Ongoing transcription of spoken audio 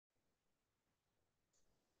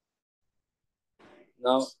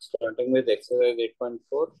Now, starting with exercise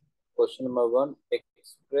 8.4, question number 1,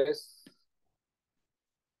 express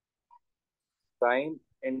sine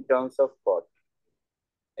in terms of cot.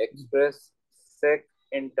 Express sec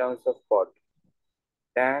in terms of cot.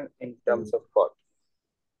 Tan in terms of cot.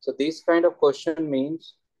 So, this kind of question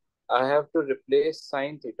means I have to replace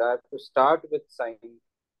sine theta. I have to start with sine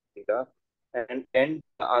theta and end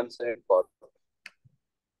the answer in cot.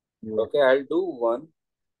 Okay, I'll do one.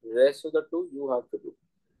 Rest of the two you have to do.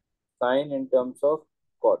 Sine in terms of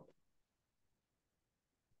cot.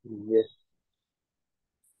 Yes.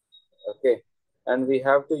 Okay, and we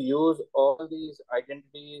have to use all these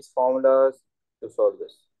identities, formulas to solve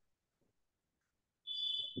this.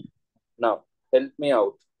 Now, help me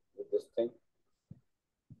out with this thing.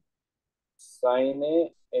 Sin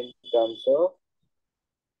A in terms of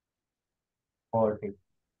 40.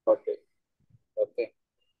 40. Okay.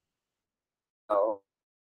 Now,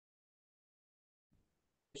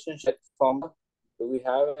 relationship formula. Do we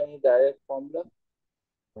have any direct formula?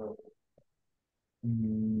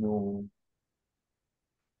 No.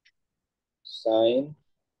 Sin,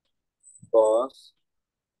 cos,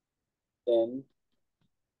 tan,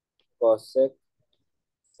 cosec,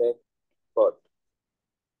 sec, cot.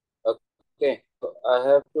 Okay, so I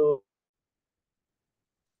have to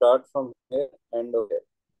start from here and over here.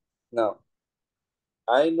 Now,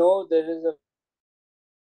 I know there is a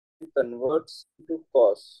converts to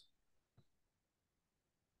cos.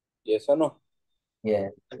 Yes or no?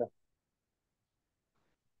 Yes.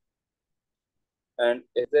 And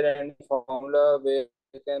is there any formula where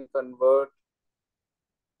we can convert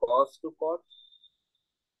cos to cot?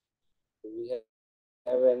 Do we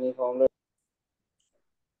have any formula?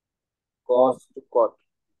 Cos to cot.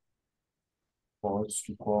 Cos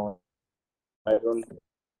to cos. I don't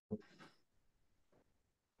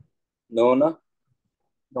know, na?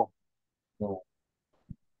 No. No.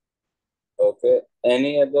 Okay.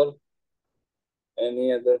 Any other?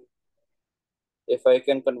 Any other? If I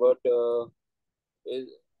can convert, is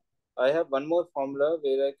I have one more formula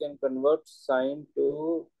where I can convert sine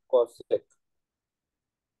to cosec.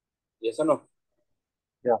 Yes or no?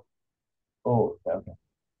 Yeah. Oh, okay.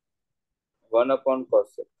 1 upon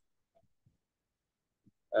cosec.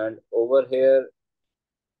 And over here,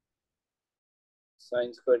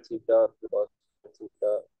 sine square theta plus cos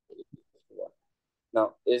theta equals to 1.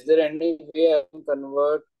 Now, is there any way I can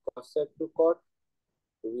convert cosec to cot?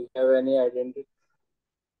 Do we have any identity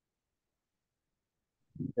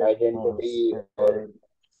or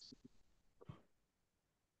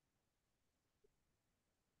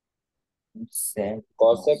Sec.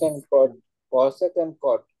 cosec and cot? Cosec and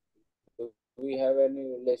cot. Do we have any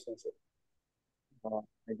relationship?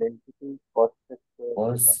 Identity.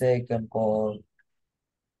 Cosec and cos.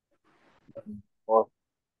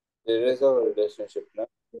 There is a relationship, no?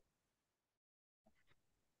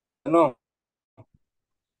 No,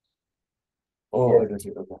 Oh, it was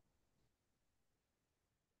it. Okay.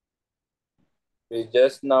 we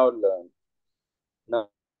just now learned. Now,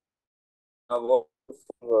 what to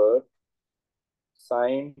convert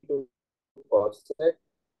sine to cosec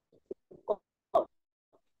to cot?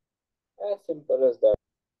 As simple as that.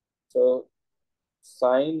 So,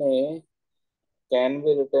 sine A can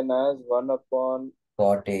be written as 1 upon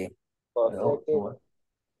CotA. cosec A.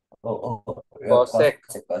 Cosec. Cosec,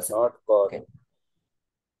 Cosec. not cot. Okay.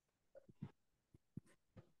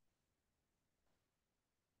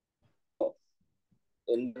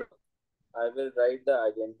 In I will write the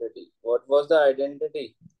identity. What was the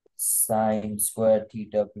identity? Sine square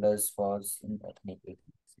theta plus cos in Arithmetic.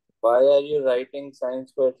 Why are you writing sine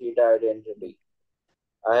square theta identity?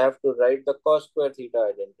 I have to write the cos square theta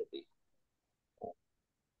identity.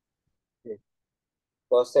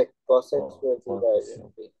 Cosec square theta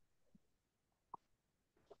identity.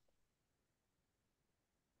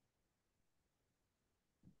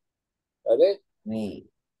 Okay? Me.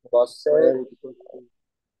 Cosec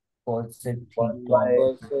Cosec theta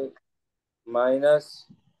cosec minus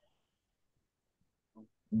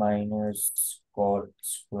minus cot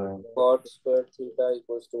square. cot square theta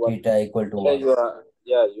equals to 1. Theta equal to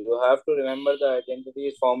Yeah, 1. you have to remember the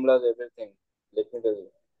identities, formulas, everything. Let me tell you.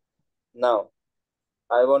 Now,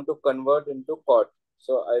 I want to convert into cot.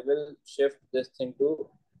 So I will shift this thing to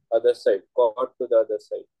other side, cot to the other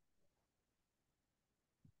side.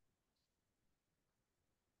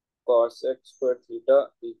 Cosec square theta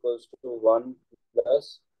equals to 1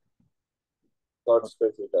 plus cot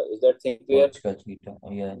square theta. Is that thing clear? Cot square theta.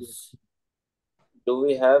 Yes. Do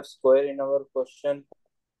we have square in our question?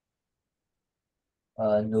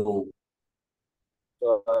 No.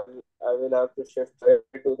 So I will have to shift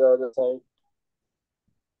it to the other side.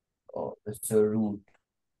 Oh, it's a root.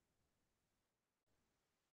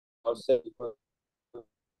 Cosec equals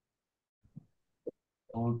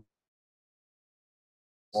Root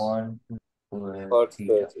 1 square cot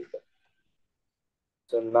square theta. theta.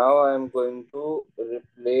 So now I am going to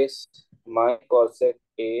replace my cosec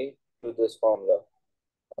A to this formula.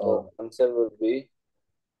 So Oh, answer will be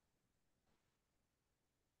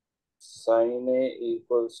sin A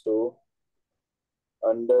equals to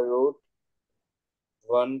under root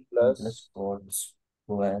 1 1 plus plus cot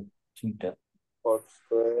square theta. cot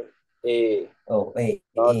square A, Oh,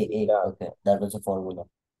 not theta. Okay, that was a formula.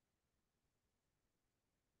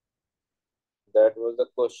 That was the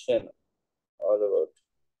question all about.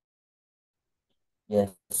 Yes.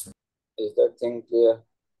 Is that thing clear?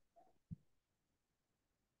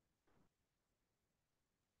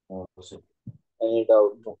 Oh, so- Any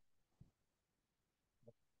doubt?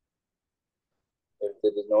 If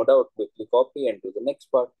there is no doubt, quickly copy and do the next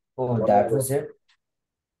part. oh, One that more. was it?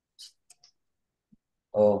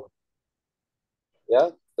 Oh, Yeah,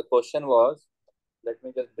 the question was, let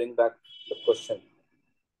me just bring back the question.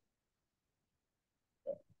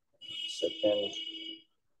 Second.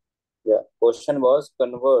 Yeah, question was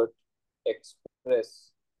convert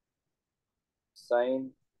express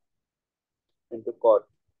sine into cot.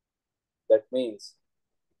 That means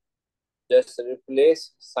just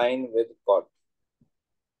replace sine with cot.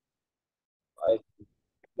 I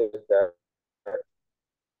did that.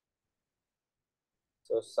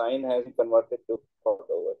 So sine has been converted to cot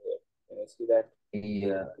over here. Can you see that?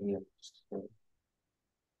 yeah.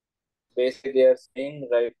 Basically, they are saying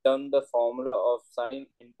write down the formula of sine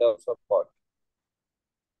in terms of cot.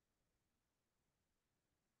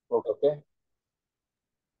 Okay.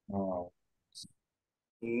 Oh,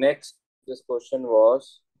 Next, this question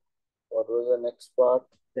was, what was the next part?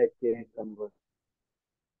 SecA convert.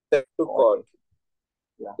 Sec to cot.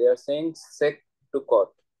 Yeah. They are saying sec to cot.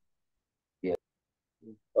 yeah.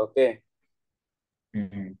 Okay.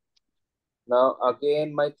 Mm-hmm. Now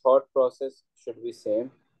again, my thought process should be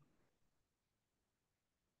same.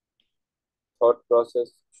 Thought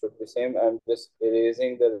process should be same. I'm just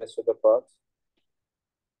erasing the rest of the parts.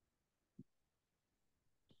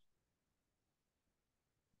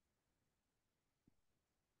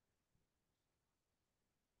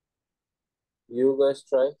 You guys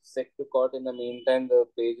try sec to cot. In the meantime, the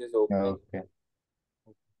page is opening. Okay.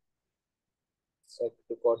 Sec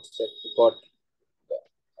to cot, sec to cot. Yeah,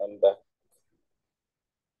 I'm back.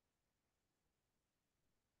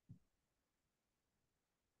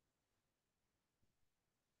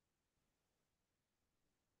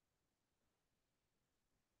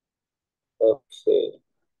 Okay.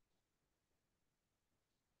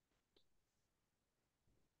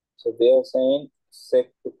 So they are saying sec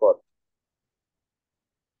to cot.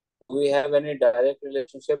 Do we have any direct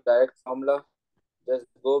relationship, direct formula? Just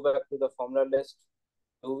go back to the formula list.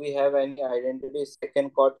 Do we have any identity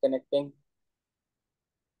second cot connecting?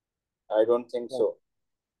 I don't think so.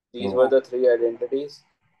 These were No. the three identities.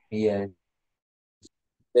 Yeah.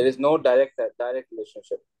 There is no direct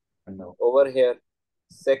relationship. No. Over here,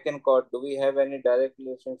 second cot, do we have any direct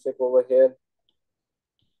relationship over here?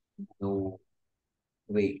 No.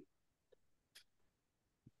 Wait.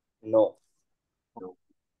 No. No.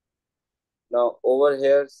 Now over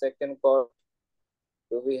here, second cot,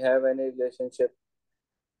 do we have any relationship?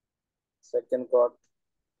 Second cot?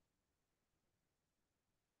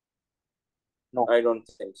 No. I don't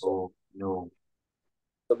think so. Oh, no.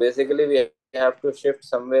 So basically we have to shift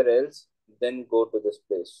somewhere else, then go to this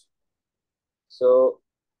place. So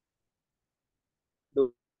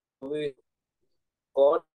do we,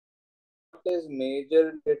 cot is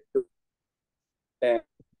major related to tan?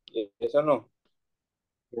 Yes or no?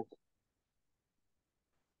 Yes.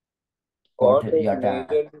 Got Cot it. is Yeah, tan.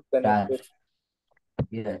 majorly Tan. connected.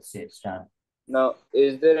 Yes, tan. Now,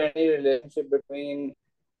 is there any relationship between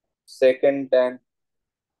sec and tan?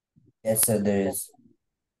 Yes, sir, there is.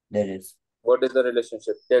 There is. What is the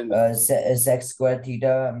relationship? Tell me. Sec square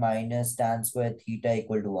theta minus tan square theta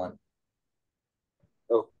equal to 1.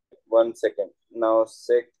 Okay, 1 second. Now,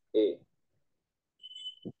 sec A.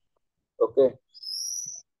 Okay,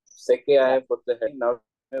 sec A, I have put the heading. Now,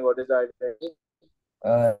 tell me what is the identity?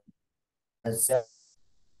 Uh, Sec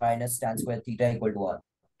minus tan square theta equal to 1.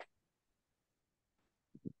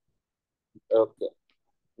 Okay.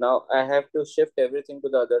 Now, I have to shift everything to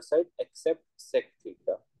the other side except sec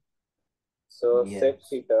theta. So, sec Yes.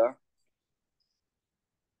 theta,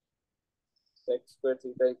 sec square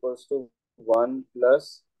theta equals to 1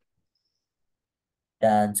 plus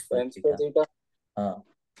Tan square tan square theta. theta. Uh,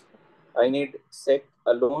 I need sec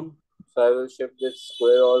alone. So, I will shift this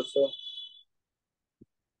square also.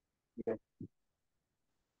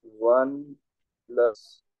 1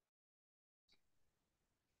 plus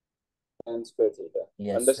tan square theta.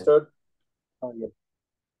 Yes, Understood? Yes.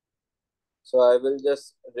 So I will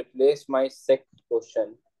just replace my sec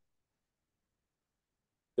question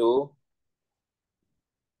to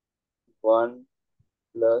 1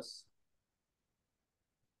 plus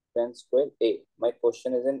tan square A. My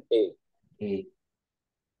question is in A. A.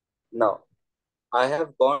 Now, I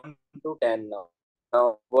have gone to tan now.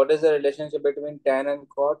 Now, what is the relationship between tan and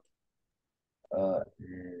cot? Uh,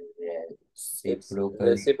 It's reciprocal.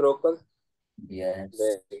 reciprocal. Yes.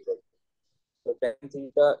 Very good. So tan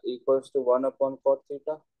theta equals to 1 upon cot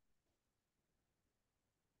theta.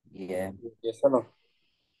 Yeah. Yes or no?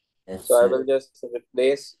 Yes, So I sir. will just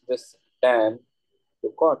replace this tan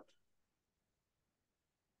to cot.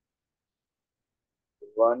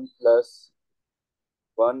 1 plus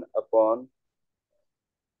 1 upon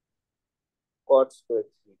cot square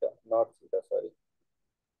theta, not theta, sorry.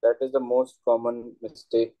 That is the most common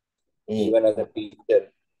mistake A. even as a teacher.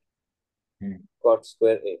 Cot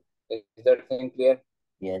square A. Is that thing clear?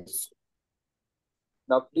 Yes.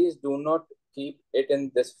 Now please do not keep it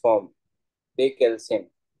in this form. Take LCM.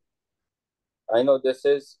 I know this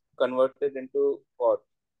is converted into cot,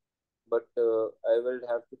 but I will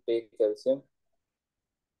have to take LCM.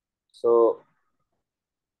 So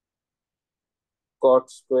cot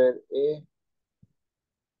square A,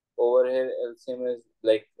 over here LCM is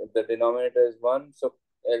like the denominator is 1, so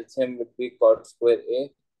LCM would be cot square A.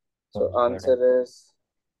 So answer is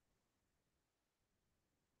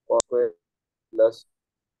cot square plus.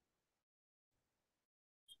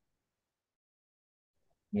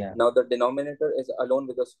 Yeah. Now the denominator is alone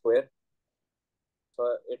with the square,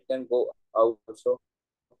 so it can go out also.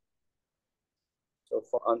 So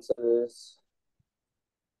for answer is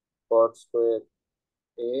cot square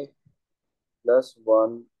A plus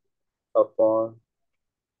 1 upon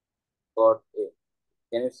cot A.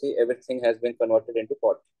 Can you see everything has been converted into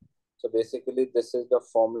cot? So basically this is the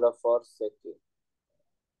formula for SecA.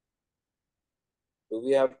 Do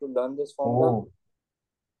we have to learn this formula? Oh.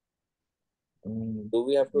 Do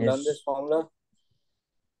we have to learn this Yes. formula?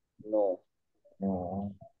 No,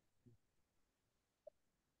 No.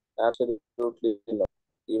 absolutely no.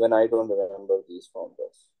 Even I don't remember these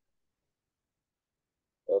formulas.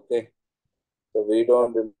 Okay, so we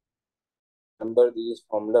don't remember these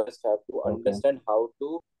formulas. Have to Okay. understand how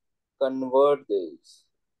to convert these.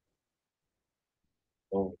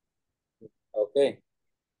 Oh. Okay,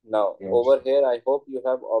 now Yes. over here, I hope you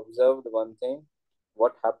have observed one thing.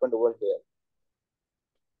 What happened over here?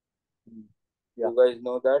 Yeah. You guys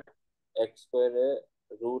know that x square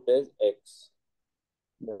root is x.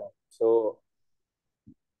 Yeah. So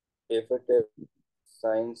if it is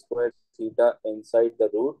sine square theta inside the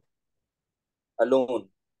root alone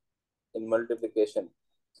in multiplication,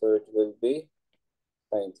 so it will be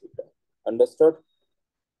sine theta. Understood?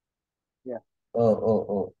 Yeah.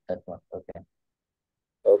 Oh. That one. Okay.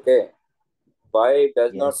 Okay. Why it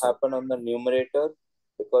does not Yes, sir. happen on the numerator?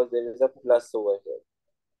 Because there is a plus over here.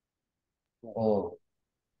 Oh.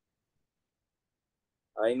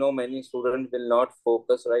 I know many students will not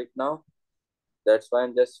focus right now. That's why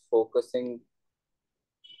I'm just focusing,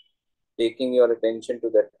 taking your attention to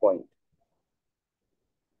that point.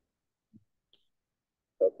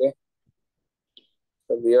 Okay.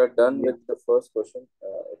 So we are done Yeah. with the first question.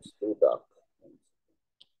 It's too dark.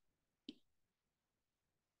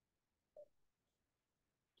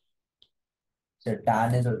 So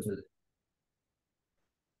tan is also there.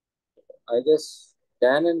 I guess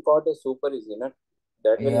tan and cot is super easy, na?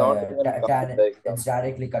 That will not Yeah. even come in Tan. the exam. It's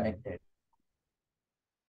directly connected.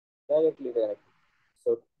 Directly connected.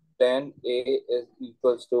 So tan A is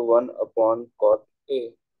equals to 1 upon cot A.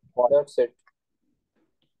 That's it.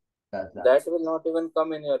 That That's will not even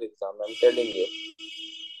come in your exam. I'm telling you.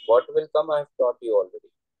 What will come, I have taught you already.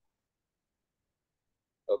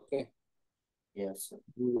 Okay. yes, sir.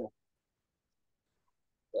 Yeah.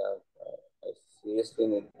 Yeah, I seriously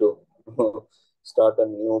need to start a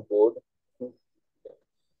new board.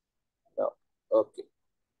 Now, okay.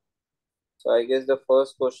 So I guess the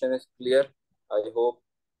first question is clear. I hope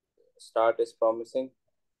start is promising.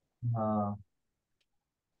 हाँ.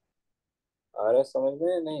 आ रहा है समझ में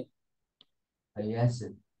या नहीं? Yes,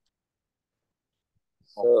 sir.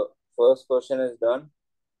 So first question is done.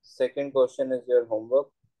 Second question is your homework.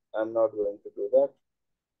 I'm not going to do that.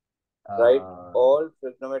 Write all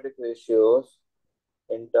trigonometric ratios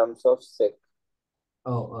in terms of sec.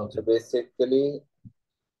 Oh, okay. So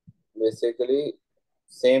basically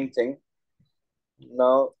same thing.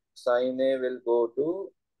 Now sin A will go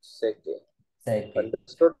to sec A. SecA.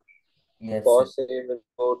 Understood? Yes, sir. Cos A will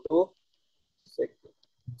go to sec A.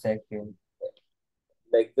 Second.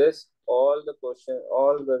 Like this, all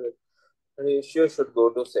the ratio should go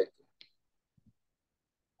to SecA.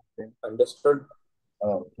 Okay. Understood?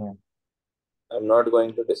 Okay. I'm not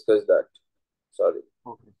going to discuss that. Sorry.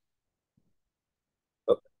 Okay.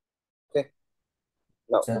 Okay.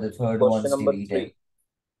 Now, So the third question one's number deleted.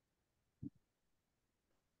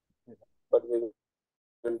 3. But we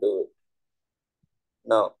will do it.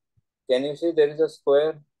 Now, can you see there is a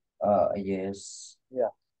square? Yes. Yeah.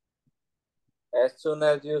 As soon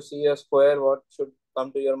as you see a square, what should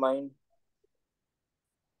come to your mind?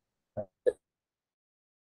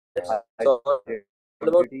 It's all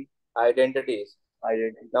about identities.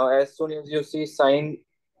 Identity. Now, as soon as you see sign,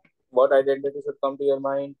 what identity should come to your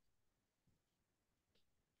mind?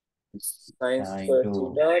 Sine Sine square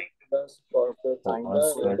 2 theta plus cos square Sine theta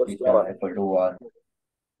square equals to theta 1. equal to 1.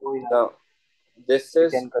 Oh yeah. Now, this We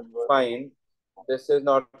is can convert. fine. This is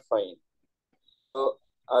not fine. So,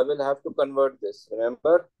 I will have to convert this.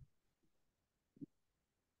 Remember?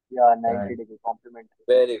 Yeah, 90 Right. degree complementary.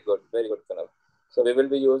 Very good, Kanav. So, we will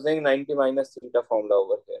be using 90 minus theta formula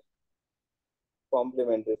over here.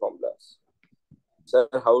 Complementary formulas. Sir,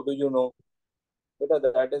 how do you know? Because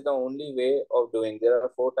that is the only way of doing. There are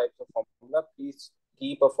 4 types of formula. Please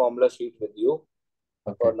keep a formula sheet with you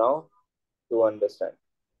for Okay. now to understand.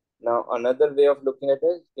 Now, another way of looking at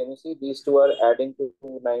it, can you see these two are adding to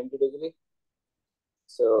 90 degree?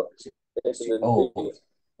 So, it will be.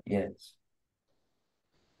 Yes.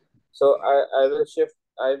 So, I will shift,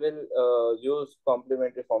 I will use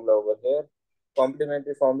complementary formula over here.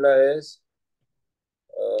 Complementary formula is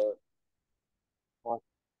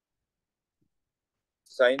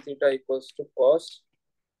sine theta equals to cos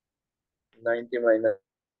 90 minus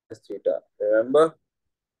theta. Remember?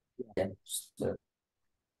 Yes.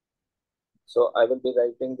 So, I will be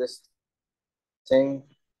writing this thing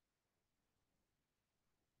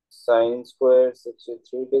sine square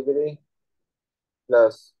 63 degree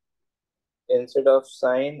plus, instead of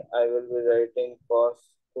sine, I will be writing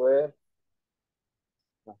cos square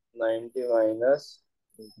 90 minus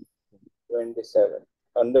 27.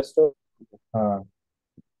 Understood?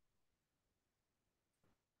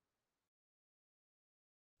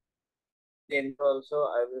 Also,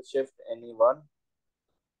 I will shift any one.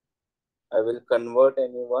 I will convert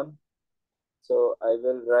any one. So I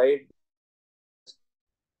will write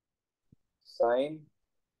sine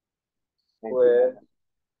square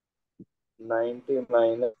 90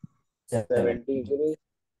 minus 70 degree,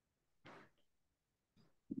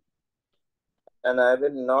 and I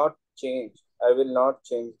will not change. I will not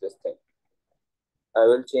change this thing. I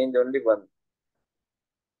will change only one.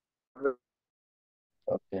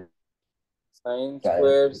 Okay. Sine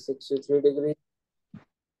square 63 degree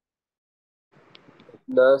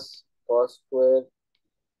plus cos square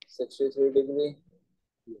 63 degree.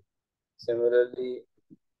 Similarly,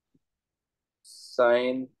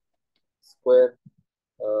 sine square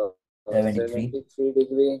 73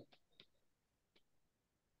 degree,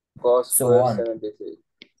 cos square 73.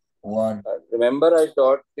 1. Remember I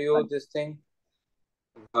taught you this thing?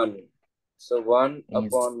 1. So 1 is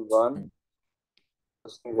upon 1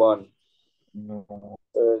 is 1. no.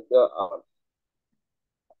 So the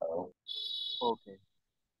answer. Okay.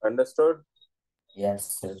 Understood?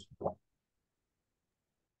 Yes, sir.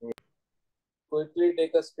 Quickly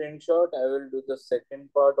take a screenshot. I will do the second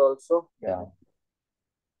part also. Yeah.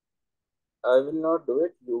 I will not do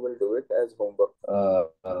it. You will do it as homework.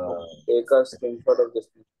 Take a screenshot of this.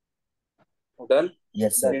 Done?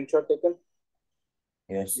 Yes, sir. Screenshot taken?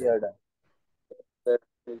 Yes, We are sir.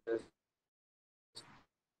 done.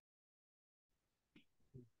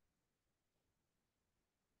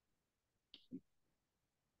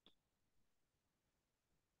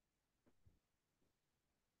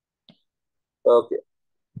 Okay.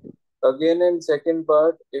 Again, in second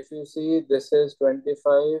part, if you see, this is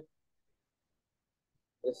 25.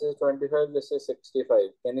 This is 25. This is 65.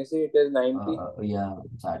 Can you see it is 90? Yeah,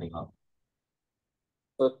 starting off.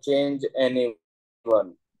 So change any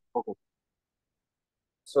one. Okay.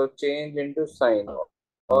 So change into sign.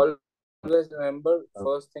 Always remember,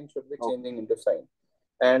 first thing should be changing into sign,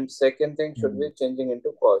 and second thing should be changing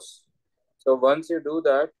into cos. So once you do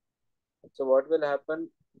that, so what will happen?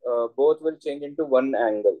 Both will change into one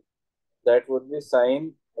angle. That would be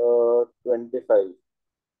sine 25.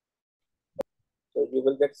 So you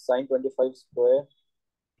will get sine 25 square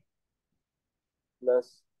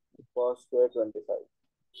plus cos square 25.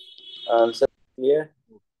 Answer clear?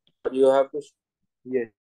 You have to Yes.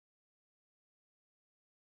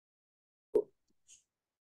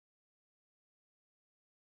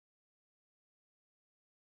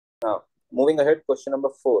 now moving ahead. Question number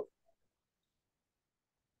 4.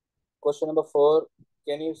 Question number 4.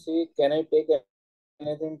 Can you see? Can I take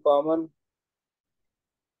anything common?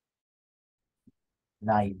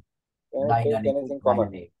 9. Can I 9 take and 8. anything 9 common?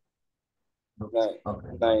 and 8. 9. Okay.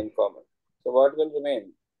 9 common. So what will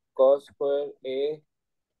remain? Cos square A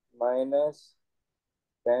minus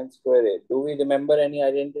tan square A. Do we remember any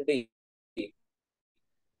identity?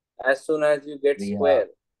 As soon as you get square, We have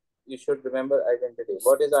you should remember identity.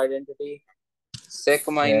 What is identity? Sec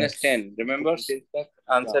minus sec. 10. Remember? Sec.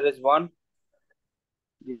 Answer is 1.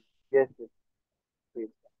 Yes, yes.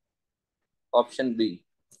 Option B.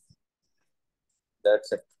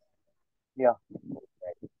 That's it. Yeah.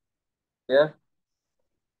 Clear?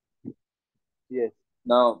 Yes.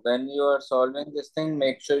 Now, when you are solving this thing,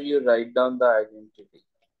 make sure you write down the identity.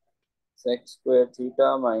 Sec square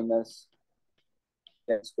theta minus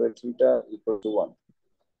tan square theta equal to 1.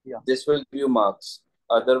 Yeah. This will give you marks.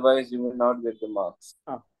 Otherwise, you will not get the marks.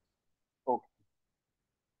 Okay.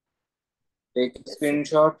 Take a Yes, sir.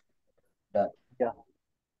 screenshot. Done. Yeah.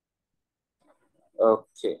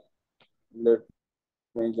 Okay. Let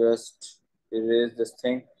me just erase this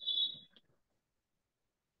thing.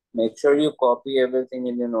 Make sure you copy everything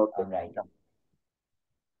in your notebook. All right.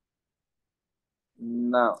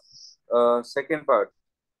 Now, second part.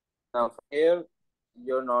 Now, from here,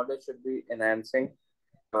 your knowledge should be enhancing.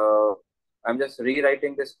 I'm just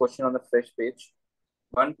rewriting this question on a fresh page.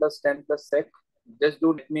 1 plus 10 plus sec. Just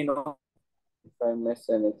do let me know if I miss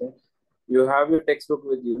anything. You have your textbook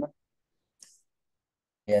with you, no?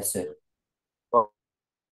 Yes, sir. 1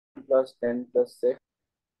 plus 10 plus sec.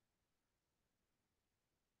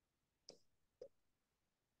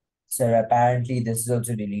 Sir, apparently this is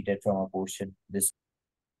also deleted from a portion. This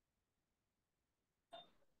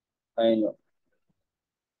I know.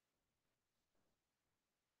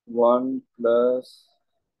 1 plus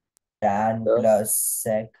tan the. plus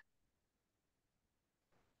sec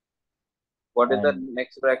What is the and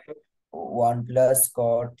next bracket? 1 plus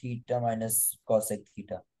cot theta minus cosec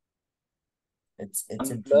theta. It's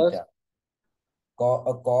 1 in plus theta.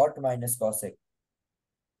 Cot minus cosec.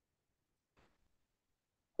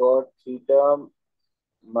 cot theta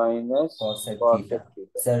minus Cosec cosec theta.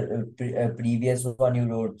 theta. Sir, previous one you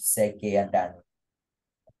wrote SecA and tanA.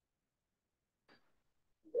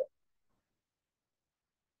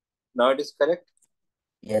 Now it is correct.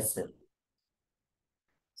 Yes, sir.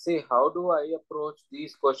 See, how do I approach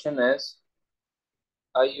these questions is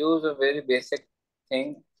I use a very basic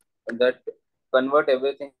thing that convert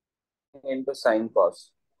everything into sine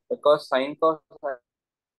cos. Because sine cos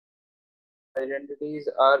identities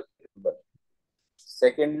are irreversible.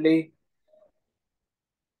 Secondly,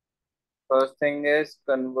 first thing is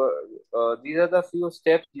convert. These are the few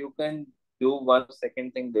steps you can do. One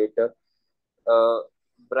second thing later.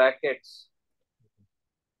 Brackets.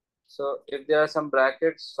 So if there are some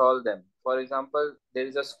brackets, solve them. For example, there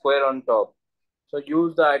is a square on top. So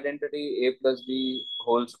use the identity a plus b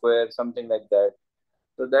whole square, something like that.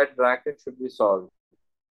 So that bracket should be solved.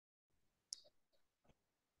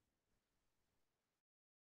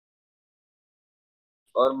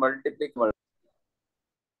 Or multiply.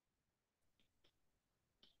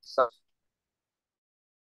 Some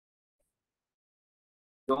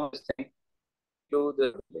do this thing, do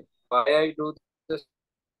this way. Why I do this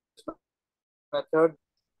method?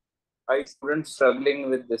 I students struggling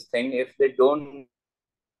with this thing. If they don't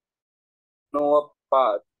know a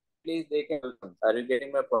path, please they can. Are you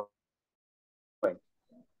getting my point?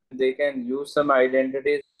 They can use some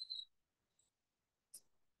identities.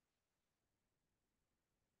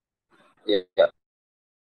 Yeah.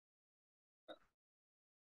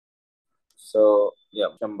 So yeah,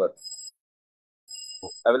 number.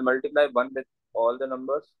 I will multiply one with all the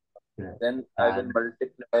numbers. Then I will Tan,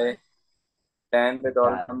 multiply 10 with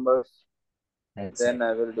all tan, numbers. that's Then it.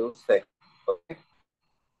 I will do sec. Okay.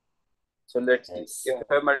 So let's see. Yes. If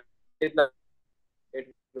I multiply,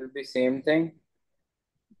 it will be same thing.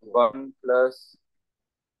 1 plus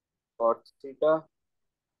cot theta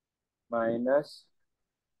minus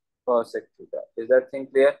cosec theta. Is that thing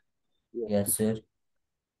clear? Yes, sir.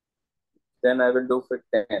 Then I will do for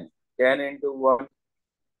 10. 10 into 1,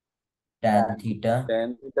 Tan theta.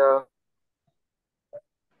 10 theta.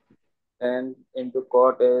 10 into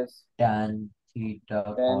cot is Tan theta,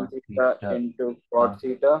 10 cot theta theta, into cot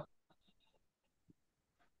theta.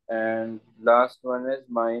 And last one is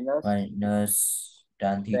minus minus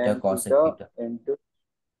tan theta, 10 cosec theta theta. into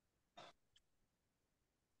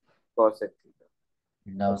cosec theta.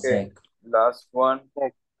 Now Okay. Last one,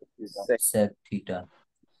 sec. sec theta.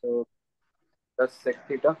 So plus sec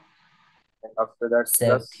theta. After that, Sec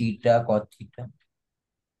plus theta, cot theta.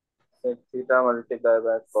 sec theta multiplied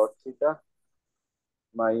by cot theta.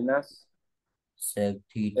 minus sec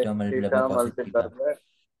theta sec multiplied theta by cosec theta. multiplied by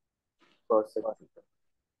cosec Got theta.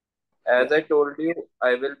 As Yeah. I told you,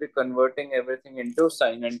 I will be converting everything into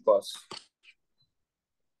sine and cos.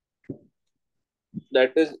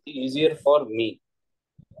 That is easier for me.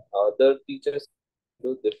 Other teachers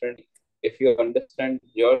do differently. If you understand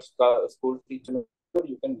your school teacher,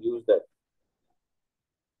 you can use that.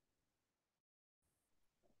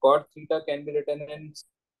 Cot theta can be written in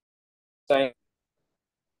sine.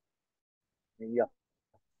 Yeah.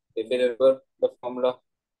 If you remember the formula,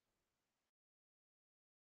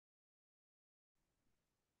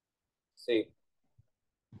 see,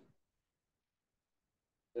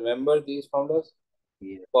 remember these formulas?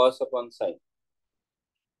 Yeah. Cos upon sine.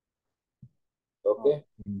 Uh, Okay,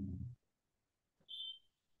 Hmm.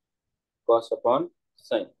 cos upon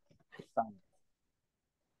sine. Sine.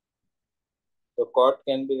 So cot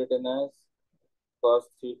can be written as cos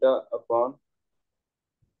theta upon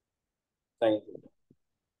sine theta.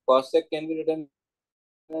 Cosec can be written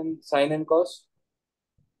in sine and cos.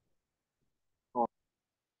 Oh,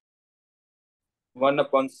 1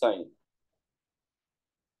 upon sine.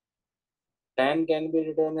 Tan can be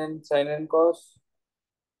written in sine and cos.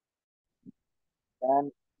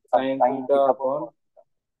 and Sine sine theta theta upon upon cos theta.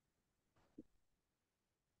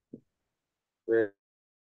 where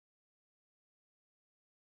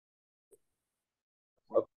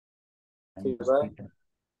up And theta cos by theta.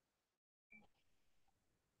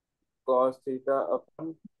 cos theta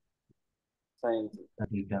upon sine theta.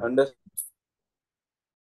 Theta. Understand?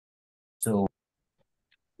 So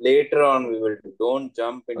Later on we will do. Don't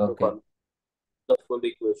jump into okay, the full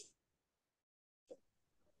equation.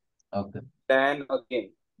 okay, Tan again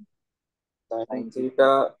sine Sine theta.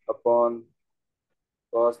 theta upon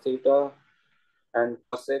cos theta and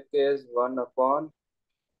cosec is 1 upon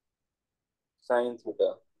sine theta.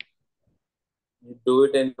 You do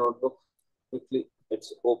it in notebook quickly.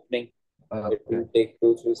 It's opening. It okay, will take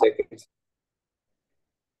 2-3 seconds.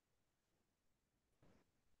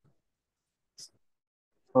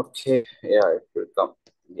 Okay, yeah, it will come.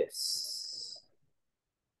 Yes.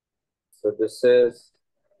 So this is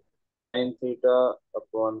sine theta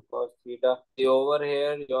upon cos theta. See, over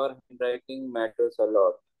here, your handwriting matters a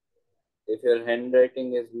lot. If your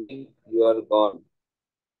handwriting is weak, you are gone.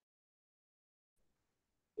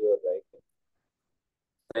 You are writing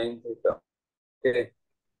sine theta. Okay.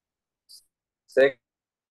 Sec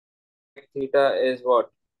theta is what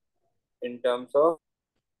in terms of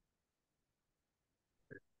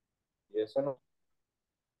yes or no?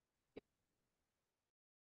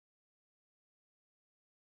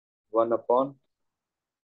 1 upon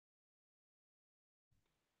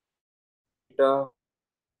theta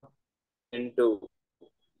into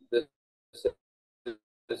this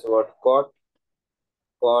is what cot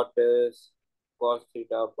is cos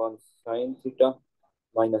theta upon sine theta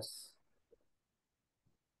minus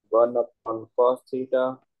 1 upon cos theta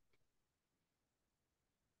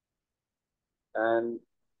and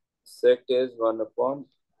sec is 1 upon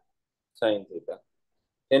sine theta.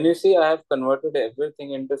 Can you see I have converted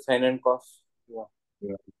everything into sine and cos? Yeah.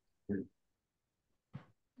 yeah,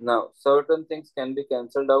 Now, certain things can be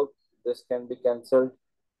cancelled out. This can be cancelled.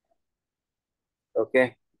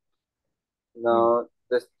 Okay. yeah. Now,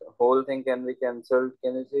 this whole thing can be cancelled.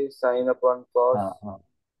 Can you see sine upon cos Uh,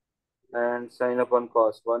 and sine upon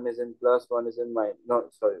cos? One is in plus, one is in minus. No,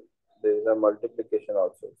 sorry. There is a multiplication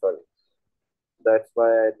also. Sorry. That's why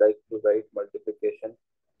I like to write multiplication,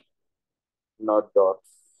 not dots.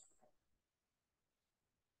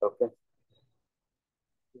 Okay.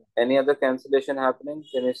 Yeah. Any other cancellation happening?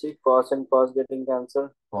 Can you see cos and cos getting cancelled?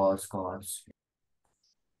 cos.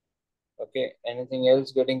 Okay. Anything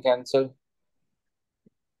else getting cancelled?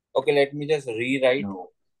 Okay, let me just rewrite No,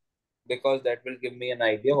 because that will give me an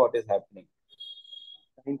idea what is happening.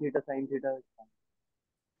 Sine theta, sine theta.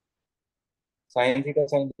 Sine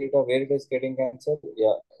theta, where it is getting cancelled?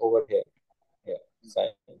 Yeah, over here. Yeah,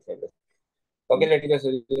 sine theta. Okay, let me just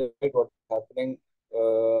rewrite what is happening.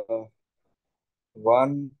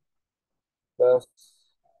 1 plus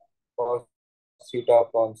cos theta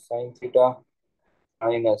upon sine theta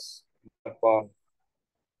minus upon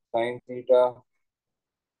sine theta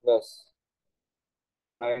plus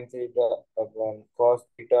sine theta upon cos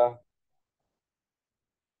theta,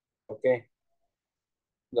 okay,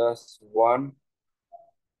 plus 1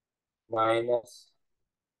 minus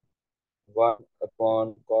 1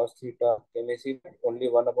 upon cos theta. Can you see that? Only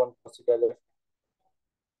 1 upon cos theta left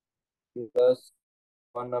plus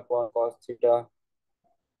 1 upon cos theta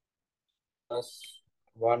plus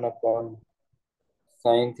 1 upon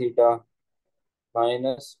sine theta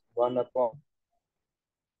minus 1 upon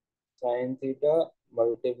sine theta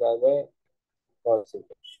multiply by cos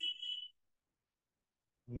theta.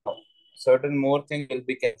 Now, certain more things will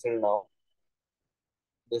be cancelled now.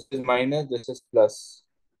 This is minus, this is plus.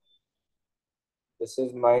 This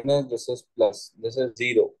is minus, this is plus. This is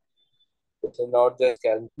 0. This is not just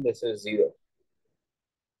cancel, this is 0.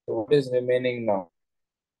 So what is remaining now?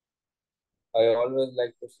 I always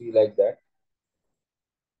like to see like that.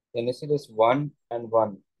 Can you see this 1 and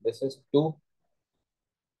 1? This is 2.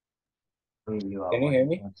 You are Can you hear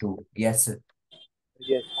me? 2. Yes, sir.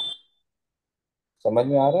 Yes. समझ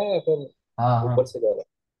में आ रहा है या फिर हाँ ऊपर से जा रहा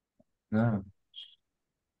है? हाँ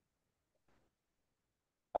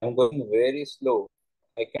I'm going very slow.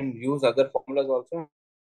 I can use other formulas also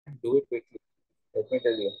and do it quickly. Let me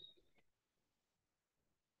tell you.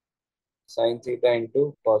 Sin theta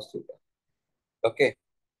into cos theta. Okay.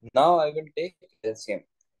 Now I will take LCM.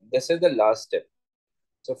 This is the last step.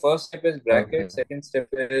 So first step is bracket. Okay. Second step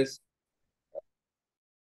is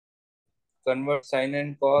convert sin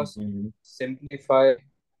and cos, simplify,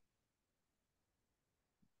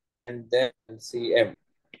 and then LCM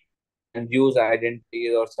and use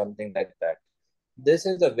identities or something like that. This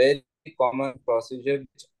is a very common procedure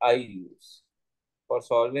which I use for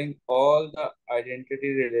solving all the identity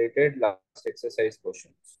related last exercise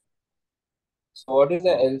questions. So what is the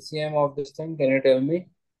LCM of this thing? Can you tell me?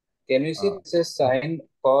 Can you see this is sine,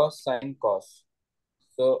 cos, sine, cos?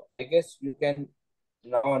 So I guess you can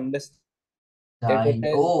now understand if it Sine.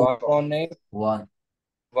 is Oh, 1 upon A, 1.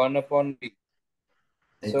 1 upon B.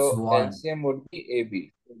 It's So 1. LCM would be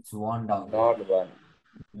AB, It's 1 down there. not 1.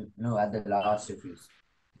 No, at the last if you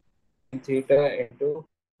Sin theta into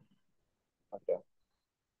theta.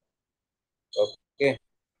 Okay.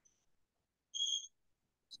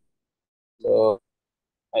 So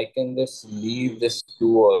I can just leave this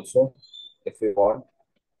 2 also if you want.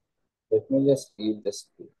 Let me just leave this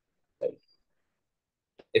 2. Right.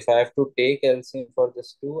 If I have to take LCM for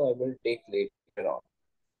this 2, I will take later on.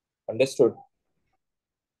 Understood?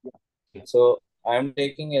 So I am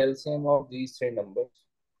taking LCM of these three numbers.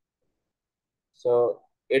 So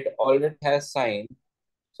it already has sign.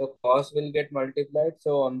 So cos will get multiplied.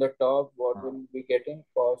 So on the top, what will be getting?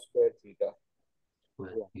 Cos square theta.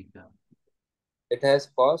 theta. It has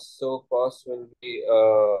cos, so cos will be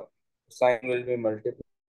sign will be multiplied.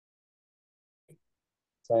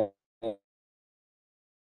 Sign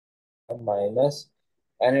minus,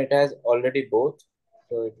 and it has already both,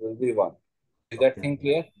 so it will be 1. Is that thing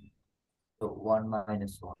clear? So 1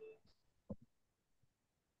 minus 1.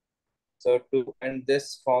 So 2, and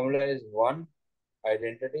this formula is 1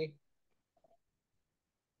 identity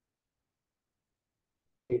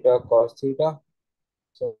theta cos theta.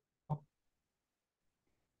 So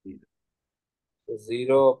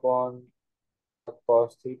 0 upon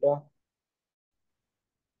cos theta.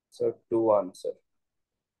 So 2 answer.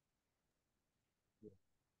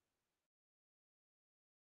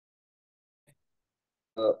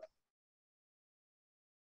 Uh,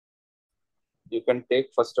 you can take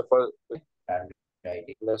first of all,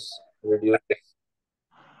 let's reduce this.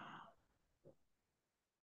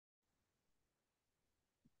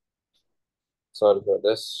 Sorry for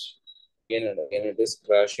this. Again and again, it is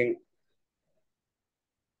crashing.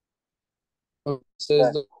 This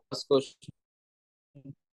is the last question.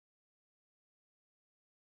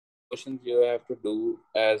 Questions you have to do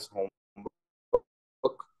as homework.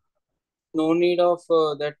 No need of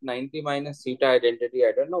that 90 minus theta identity.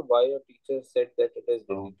 I don't know why your teacher said that it is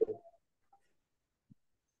deleted.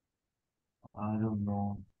 I don't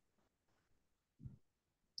know.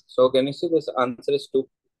 So can you see this answer is 2?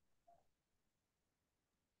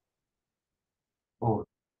 Oh,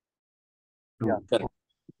 2. Yeah. Okay.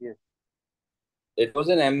 Yes. It was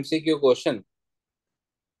an MCQ question,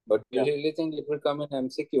 but Yeah. you really think it will come in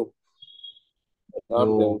MCQ? It's not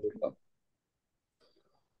going to come.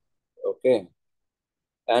 Okay.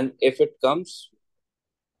 And if it comes,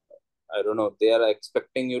 I don't know, they are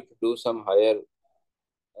expecting you to do some higher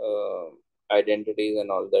identities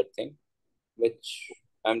and all that thing, which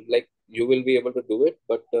I'm like, you will be able to do it,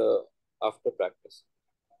 but after practice.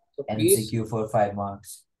 So please, MCQ for 5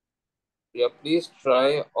 marks. yeah, please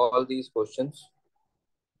try all these questions.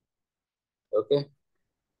 Okay.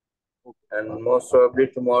 And most probably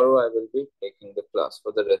tomorrow I will be taking the class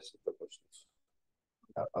for the rest of the questions.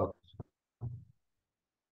 Okay.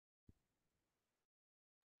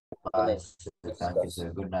 Good night. Nice. Thank you, sir.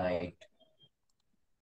 Good night.